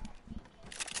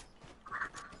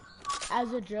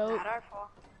 As a joke. Not our fault.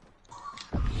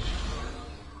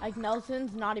 Like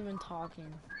Nelson's not even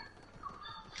talking.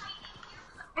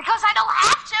 Because I don't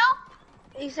have to.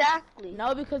 Exactly.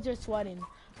 No, because you're sweating.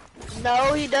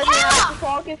 No, he doesn't have to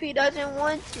talk if he doesn't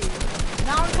want to.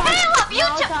 Now I'm talking. Caleb, you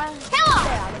just Caleb. Stay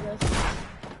out of this.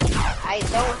 I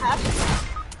don't have to.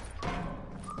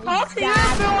 Talk to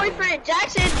your boyfriend.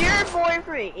 Jackson's your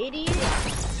boyfriend, idiot.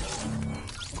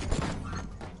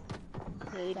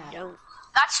 They don't.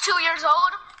 That's 2 years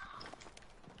old.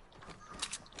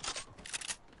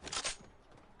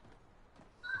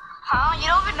 Huh? You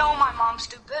don't even know my mom's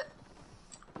stupid.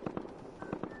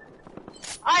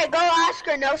 Alright, go ask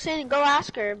her, Nelson. Go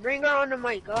ask her. Bring her on the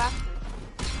mic. Go ask her.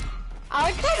 I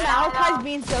like how Malachi's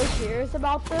being so serious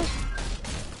about this.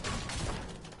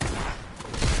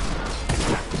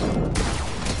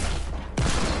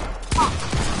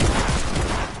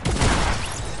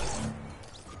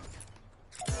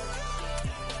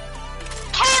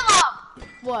 Caleb!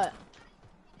 What?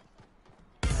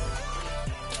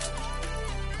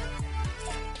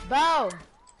 Bo!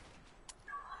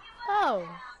 Oh.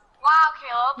 Wow,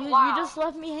 Caleb. Wow. You just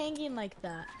left me hanging like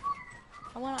that.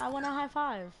 I want a high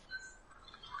five.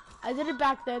 I did it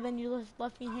back there, then you just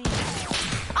left me hanging.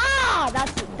 Ah!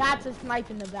 That's a snipe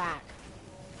in the back.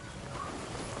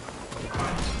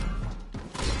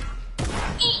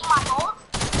 Eat my gold.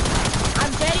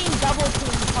 I'm getting double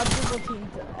teamed, quadruple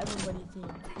teamed to everybody's team.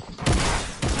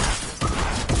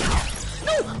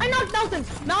 No! I knocked Nelson!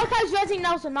 Malachi's rezzing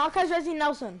Nelson. Malachi's rezzing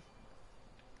Nelson.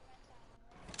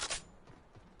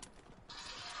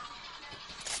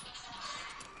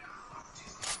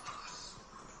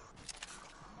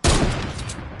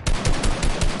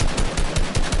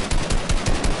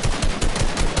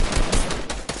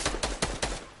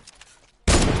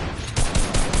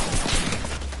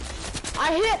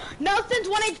 I hit Nelson's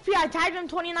 1 HP. I tagged him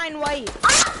 29 white.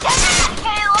 I'm dead,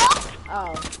 Caleb!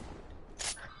 Oh.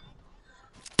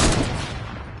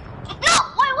 No!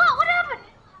 Wait, what happened?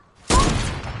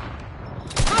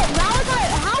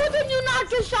 How did you not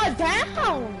get shot down?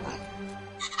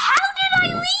 How did I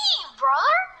leave,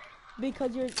 brother?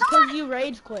 Because you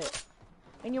rage quit.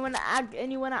 And you wanna act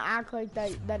like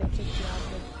that it kicked you out,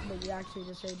 but you actually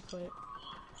just rage quit.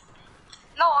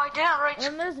 No, I didn't reach.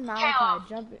 And then there's Malachi.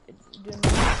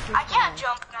 I can't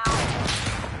jump now.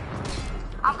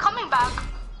 I'm coming back.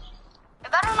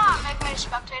 It better not make me a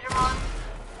spectator mode.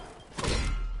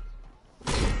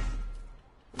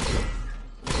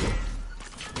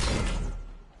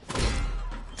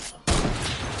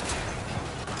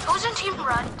 Who's in Team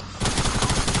Red?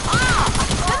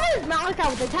 That is Malachi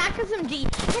with the attack SMG.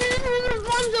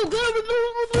 I'm so good.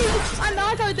 I'm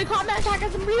Malachi with the combat attack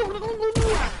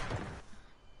SMG.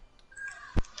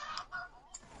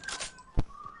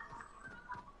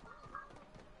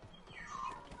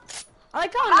 I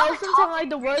like how Nelson's in like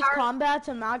the worst combats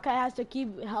and Malachi has to keep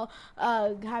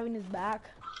having his back.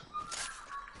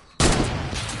 Be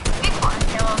quiet,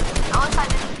 Caleb. At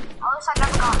least I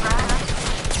never got red.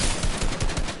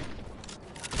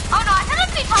 Oh no, I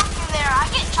shouldn't be talking there. I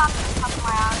get chopped in the top of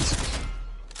my eyes.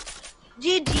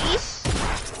 GG's.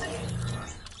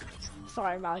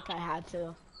 Sorry, Malachi, I had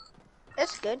to.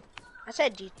 That's good. I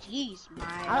said GG's,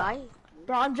 my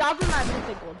Bro, I'm dropping my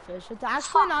mythic goldfish. It's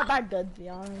actually not that good, to be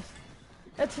honest.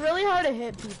 It's really hard to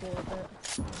hit people with it.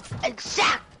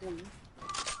 Exactly.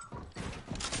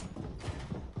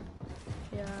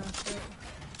 Yeah.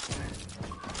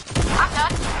 I'm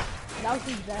done.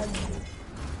 Nelson's dead.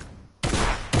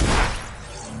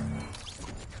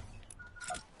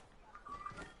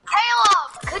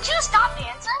 Caleb, could you stop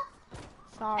dancing?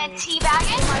 Sorry. And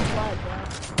teabagging? My blood, bro.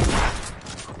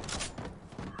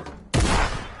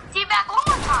 Teabag one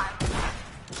more time.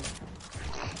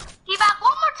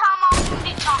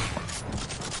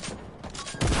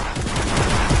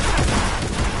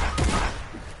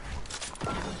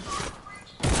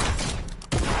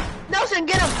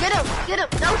 Get him,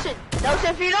 Notion,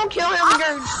 if you don't kill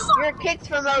him, you're kicked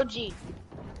from OG.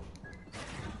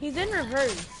 He's in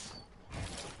ReVeRzE.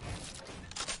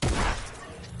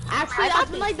 Actually,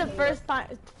 that's like the first time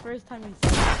he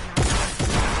said it.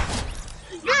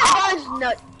 You're buns,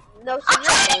 Notion. I'm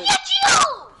trying to get you!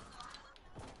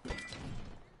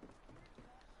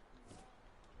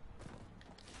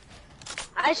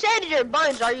 I said your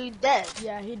buns, are you dead?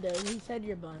 Yeah, he did. He said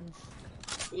your buns.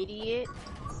 Idiot.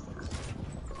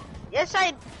 Yes, bro,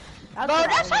 what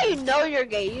that's how you know you're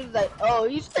gay. You're like, oh,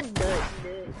 you said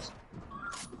nuts.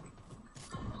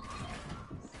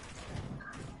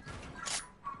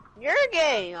 You're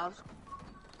gay.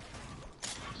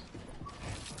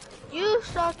 You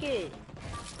suck it.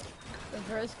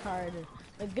 ReVeRzE card.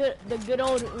 The good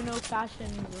old Uno fashion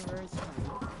ReVeRzE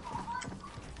card.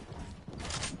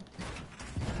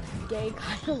 Gay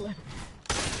Kyler.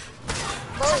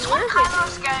 Since when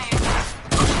Kyler's gay?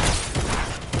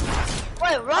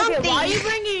 Wait, wrong thing. Why are you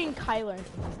bringing Kyler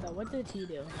into this though? What did he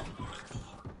do?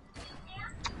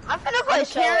 I'm gonna play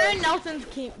Karen Nelson's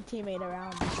teammate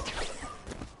around.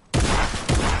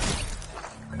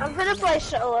 I'm gonna play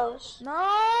solos.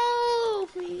 No,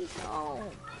 please no.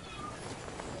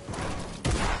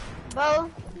 Bo.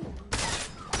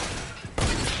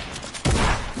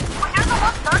 When you're the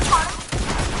one third party.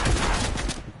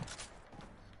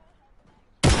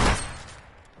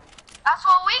 That's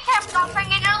what we kept on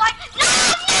thinking. You're like, no.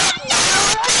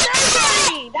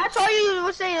 That's all you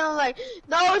were saying. I'm like,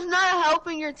 no, it's not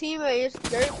helping your teammate. It's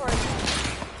third party.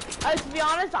 To be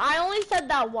honest, I only said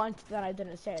that once, then I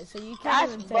didn't say it. So you can't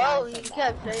even say Bo, I said you that.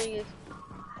 kept saying it.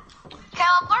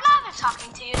 Caleb, we're not even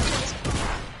talking to you.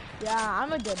 Yeah,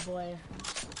 I'm a good boy.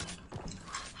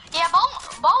 Yeah,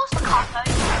 Bo's the cop though.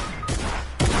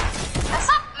 That's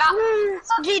not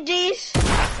GG's.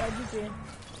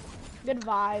 Good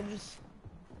vibes.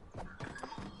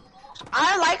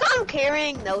 I like I'm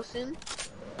carrying Nelson.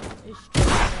 because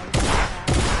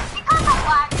I'm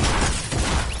black.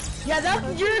 Yeah,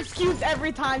 that's your excuse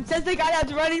every time. Says the guy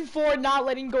that's running forward, not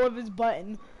letting go of his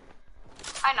button.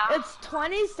 I know. It's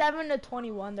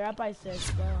 27-21. They're up by 6,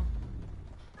 bro.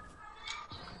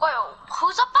 Wait,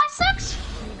 who's up by 6?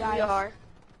 You guys. We are.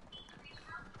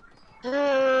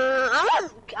 I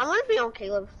want to be on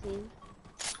Caleb's team.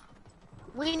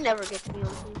 We never get to be on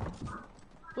team.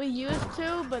 We used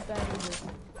to, but then we just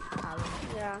haven't.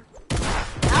 Yeah.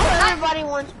 Now everybody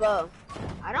wants Bo.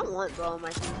 I don't want Bo on my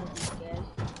team because he's gay.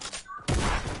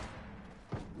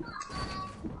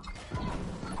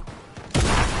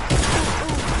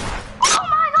 Oh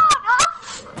my god!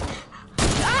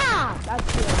 Ah!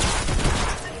 That's good.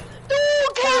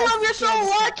 Dude, Caleb, you're so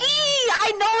lucky!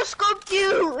 I know scoped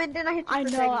you! And then I hit you. I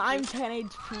for know, 10 I'm HP. 10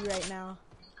 HP right now.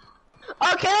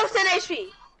 Oh, Caleb's 10 HP.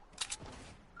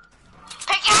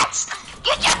 Pickaxe!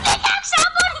 Get your pickaxe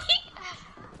out, buddy!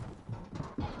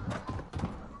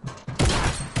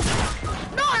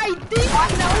 No, I think I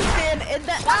know it in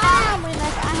the ah, my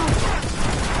neck.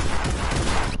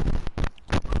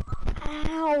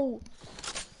 Ow.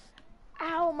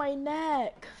 Ow, my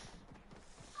neck.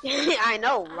 I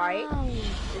know, right? Ow.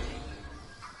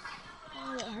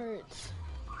 Oh, it hurts.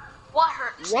 What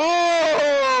hurts?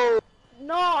 Whoa!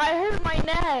 No, I hurt my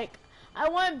neck. I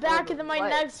went back and then my what?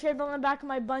 neck scraped on the back of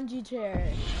my bungee chair.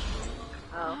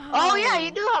 Oh yeah,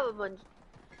 you do have a bunch.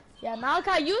 Yeah,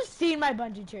 Malachi, you've seen my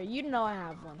bungee chair. You know I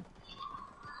have one.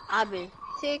 I've been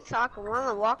TikTok and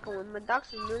walking with my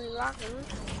ducks and really rocking.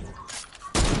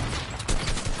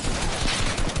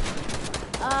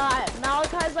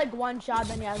 Malachi's like one shot,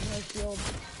 then he has no shield.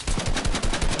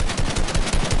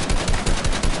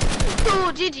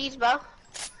 Ooh, GG's, bro.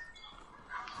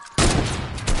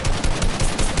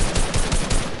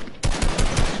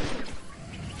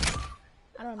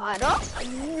 I don't know.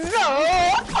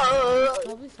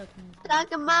 Probably sucking.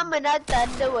 Taka mama na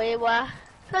tandawewa.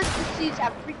 Cause she's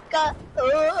Africa.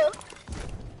 Oh.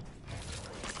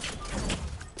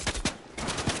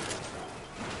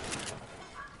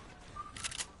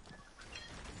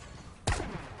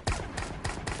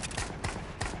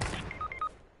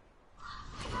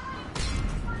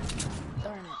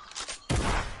 Darn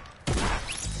it.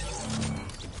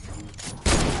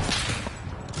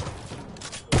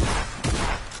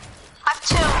 I'm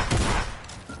 2.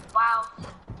 Wow.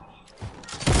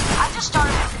 I just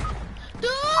started.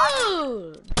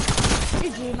 Dude!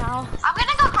 GG, Mal. I'm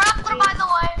gonna go grappler, by the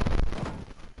way.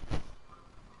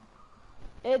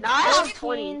 It's Nice.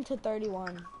 14 to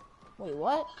 31. Wait,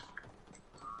 what?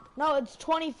 No, it's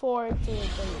 24 to 31.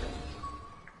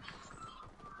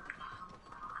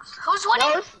 Who's winning?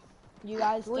 No, You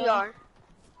guys we still? are.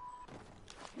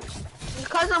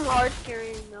 Because I'm hard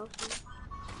carrying Nelson.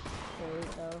 for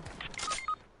it though.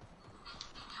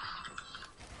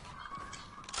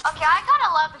 Okay, I got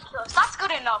 11 kills. That's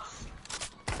good enough.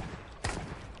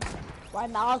 Why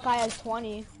Malachi has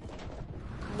 20?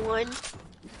 One. Just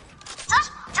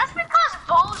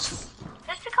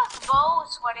because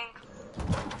Bo's winning.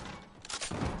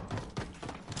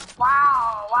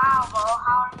 Wow, Bo,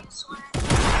 how are you swearing?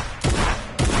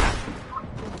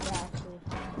 Exactly.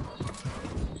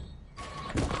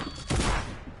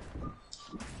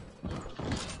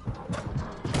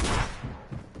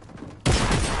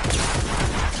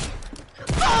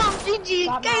 Oh, GG.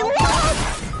 Got Game Malachi. one.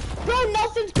 Bro,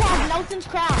 Nelson's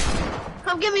cracked.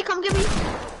 Come get me. Come here.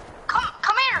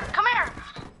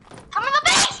 Come in the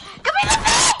base. I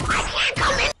can't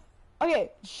come in. Okay,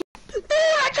 Dude,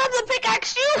 I tried to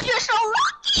pickaxe you. You're so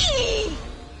lucky.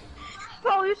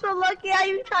 Bro, you're so lucky. I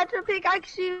even tried to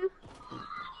pickaxe you.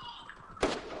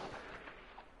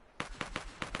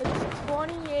 it's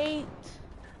 28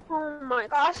 Oh my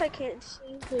gosh, I can't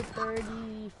see. to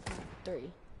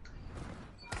 33.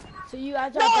 So you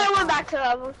guys are No, I went back to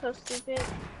level. I'm so stupid.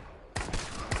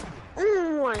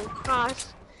 Oh my gosh.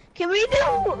 Can we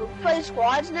do play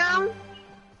squads now?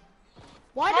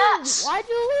 Why'd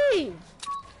you leave?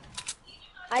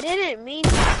 I didn't mean to.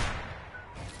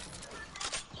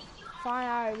 Fine,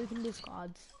 alright, we can do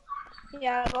squads.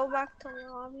 Yeah, go back to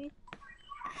the lobby.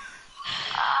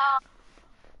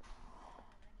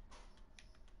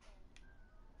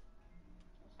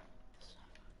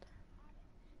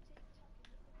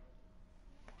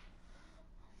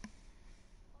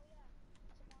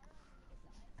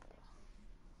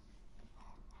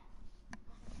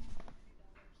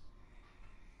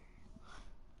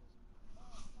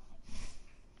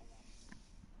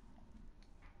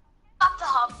 Got the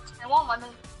hub. It won't let me.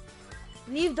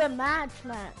 Leave the match,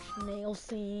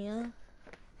 Nelson.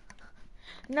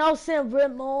 Nelson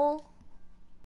Rimmel.